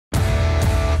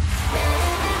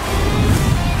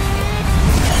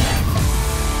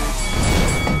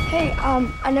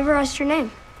I never asked your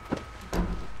name.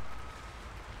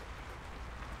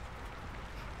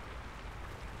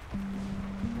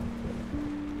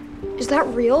 Is that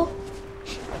real?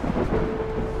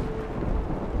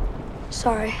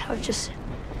 Sorry, I've just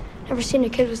never seen a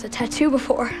kid with a tattoo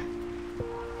before.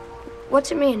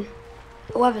 What's it mean?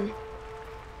 11.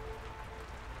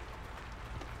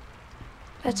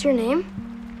 That's your name?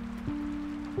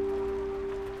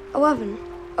 11.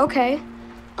 Okay.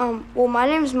 Well, my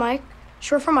name's Mike,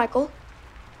 short for Michael.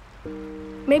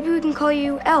 Maybe we can call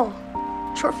you L,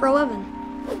 short for 11.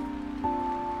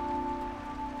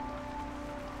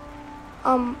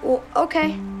 Well,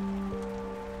 okay.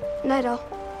 Night, L.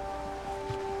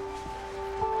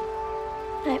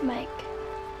 Night, Mike.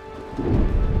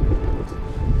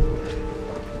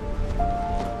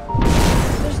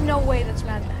 There's no way that's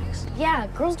Mad Max. Yeah,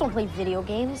 girls don't play video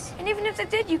games. And even if they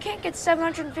did, you can't get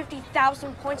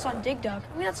 750,000 points on Dig Dug.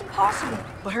 I mean, that's impossible.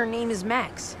 But her name is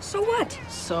Max. So what?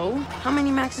 So? How many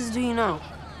Maxes do you know?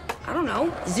 I don't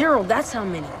know. 0, that's how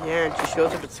many. Yeah, and she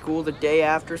shows up at school the day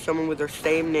after someone with her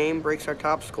same name breaks our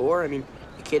top score. I mean,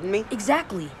 you kidding me?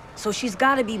 Exactly. So she's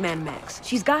gotta be Mad Max.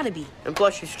 She's gotta be. And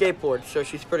plus, she skateboards, so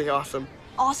she's pretty awesome.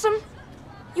 Awesome?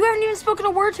 You haven't even spoken a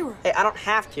word to her. Hey, I don't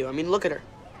have to. I mean, look at her.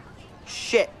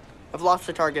 Shit. I've lost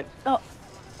the target. Oh,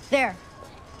 there.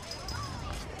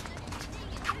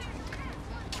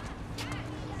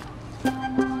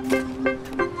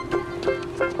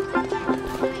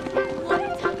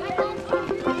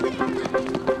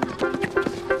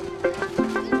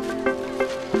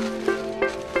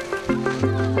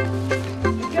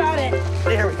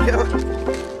 There we go.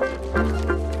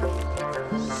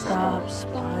 Stop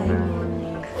spying on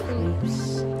me,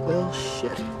 creeps. Well,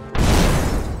 shit.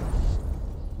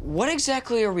 What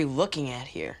exactly are we looking at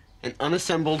here? An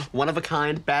unassembled,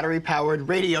 one-of-a-kind, battery-powered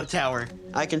radio tower.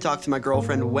 I can talk to my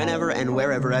girlfriend whenever and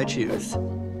wherever I choose.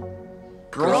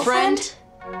 Girlfriend?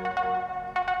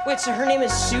 Wait, so her name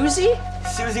is Susie?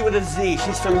 Susie with a Z.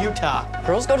 She's from Utah.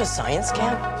 Girls go to science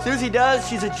camp? Susie does.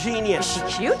 She's a genius.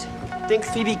 Is she cute? Think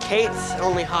Phoebe Cates,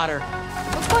 only hotter.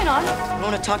 What's going on? I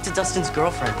want to talk to Dustin's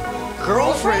girlfriend.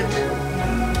 Girlfriend?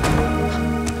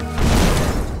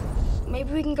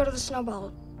 Maybe we can go to the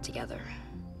snowball together.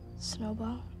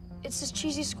 Snowball? It's this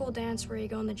cheesy school dance where you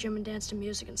go in the gym and dance to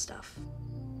music and stuff.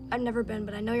 I've never been,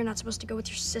 but I know you're not supposed to go with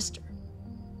your sister.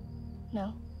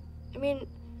 No. I mean,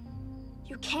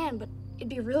 you can, but it'd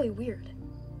be really weird.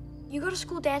 You go to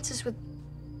school dances with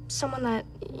someone that,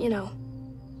 you know,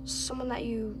 someone that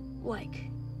you like.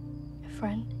 A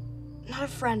friend? Not a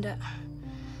friend,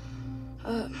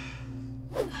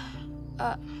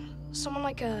 someone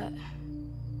like a...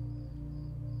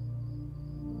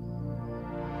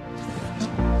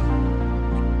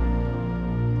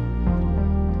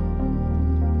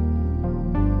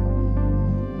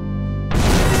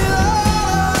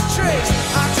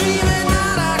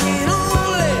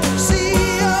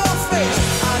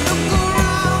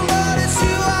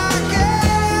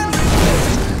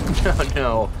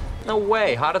 No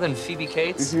way. Hotter than Phoebe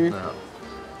Cates? No.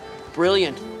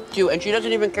 Brilliant. Too, and she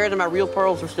doesn't even care that my real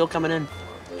pearls are still coming in.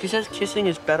 She says kissing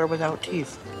is better without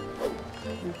teeth.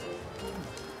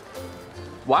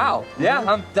 Wow.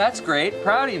 Yeah, that's great.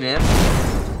 Proud of you, man.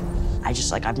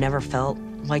 I've never felt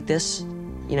like this,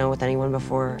 you know, with anyone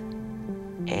before.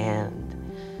 And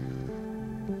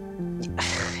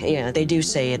yeah, they do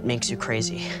say it makes you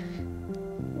crazy.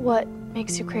 What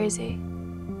makes you crazy?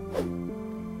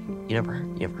 You never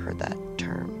heard that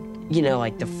term? You know,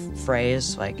 like the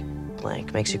phrase, like,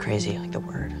 blank makes you crazy, like the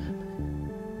word.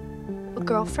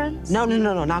 Girlfriends? No,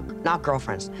 not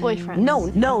girlfriends. Boyfriends?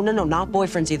 No, not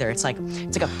boyfriends either. It's like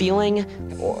a feeling,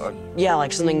 or yeah,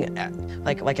 like something,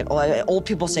 like old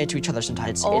people say it to each other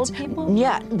sometimes. Old people?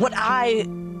 Yeah. What I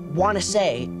want to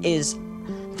say is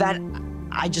that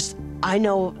I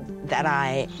know that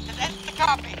I. That's the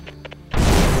copy.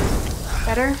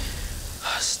 Better?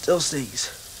 Still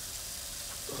stings.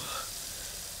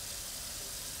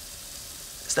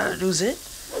 Is that a new zit?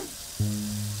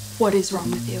 What is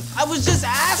wrong with you? I was just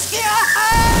asking!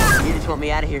 You just want me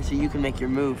out of here so you can make your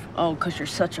move. Oh, 'cause you're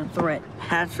such a threat.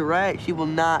 That's right. She will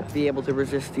not be able to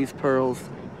resist these pearls.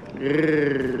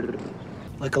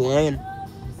 Like a lion.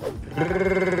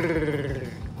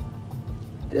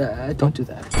 Don't do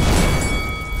that.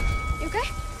 You okay?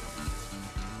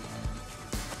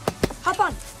 Hop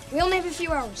on. We only have a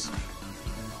few hours.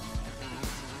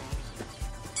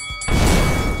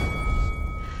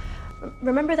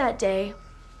 Remember that day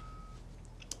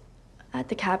at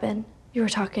the cabin? You were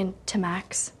talking to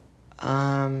Max.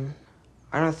 I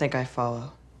don't think I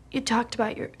follow. You talked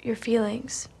about your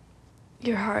feelings,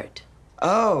 your heart.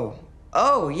 Oh,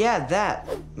 Oh, yeah, that.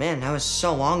 Man, that was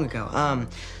so long ago. I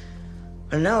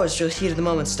don't know, it's just heat of the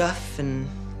moment stuff, and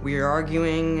we were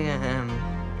arguing.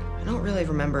 I don't really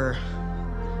remember.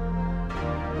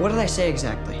 What did I say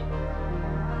exactly?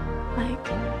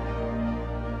 Like,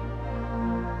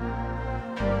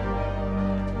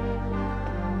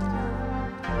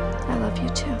 I love you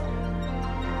too.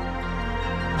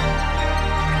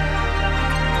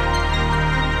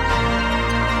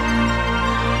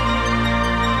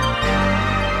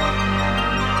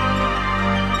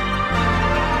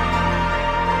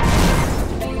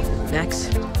 Max?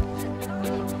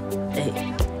 Hey.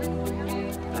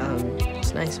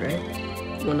 It's nice, right?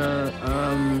 You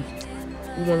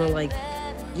wanna like,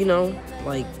 you know,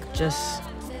 like just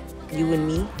you and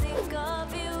me?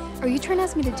 Are you trying to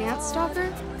ask me to dance,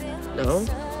 Stalker? No,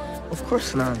 of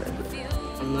course not.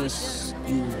 Unless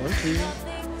you want to.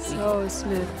 So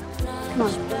smooth. Come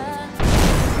on.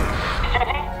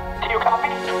 Do you copy?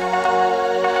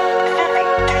 Susie,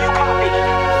 do you copy?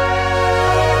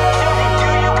 Susie,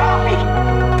 do you copy?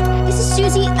 This is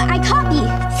Susie. I copy.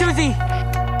 Susie!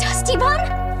 Dusty Bun?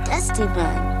 Dusty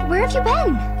Bun. Where have you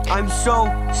been? I'm so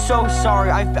sorry.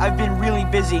 I've been really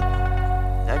busy.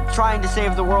 Trying to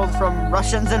save the world from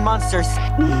Russians and monsters.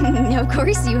 Of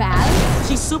course you have.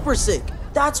 She's super sick.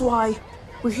 That's why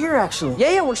we're here, actually.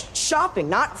 Yeah, we're shopping,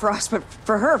 not for us, but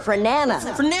for her, for Nana.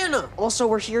 For Nana. Also,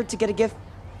 we're here to get a gift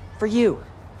for you.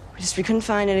 We couldn't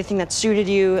find anything that suited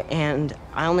you, and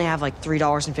I only have like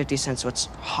 $3.50, so it's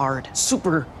hard.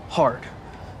 Super hard.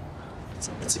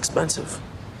 It's expensive.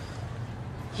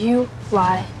 You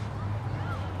lie.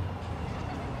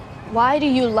 Why do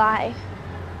you lie?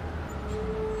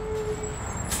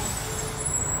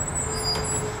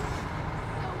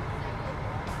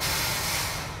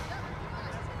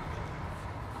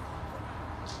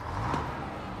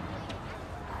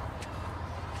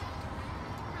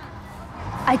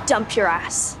 I dump your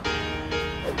ass.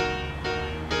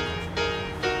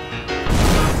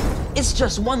 It's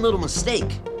just one little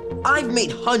mistake. I've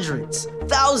made hundreds,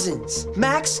 thousands.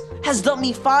 Max has dumped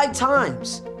me 5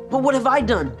 times. But what have I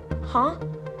done? Huh?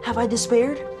 Have I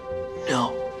despaired?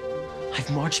 No.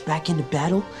 I've marched back into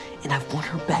battle, and I've won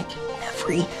her back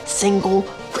every single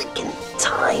freaking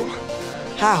time.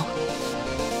 How?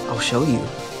 I'll show you.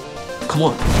 Come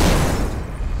on.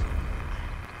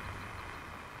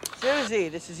 Susie,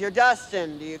 this is your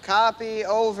Dustin. Do you copy?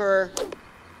 Over.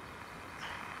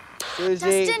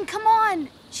 Susie. Dustin, come on.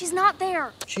 She's not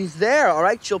there. She's there, all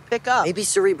right? She'll pick up. Maybe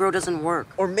Cerebro doesn't work.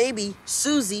 Or maybe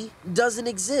Susie doesn't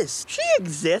exist. She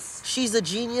exists. She's a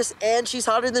genius and she's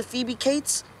hotter than Phoebe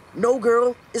Cates. No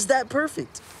girl is that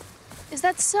perfect. Is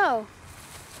that so?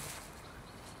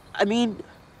 I mean,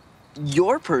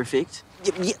 you're perfect.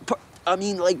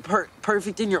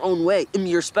 Perfect in your own way. In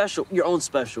your own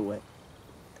special way.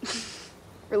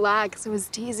 Relax, I was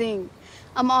teasing.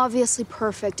 I'm obviously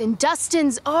perfect, and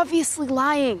Dustin's obviously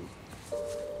lying.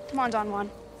 Come on, Don Juan.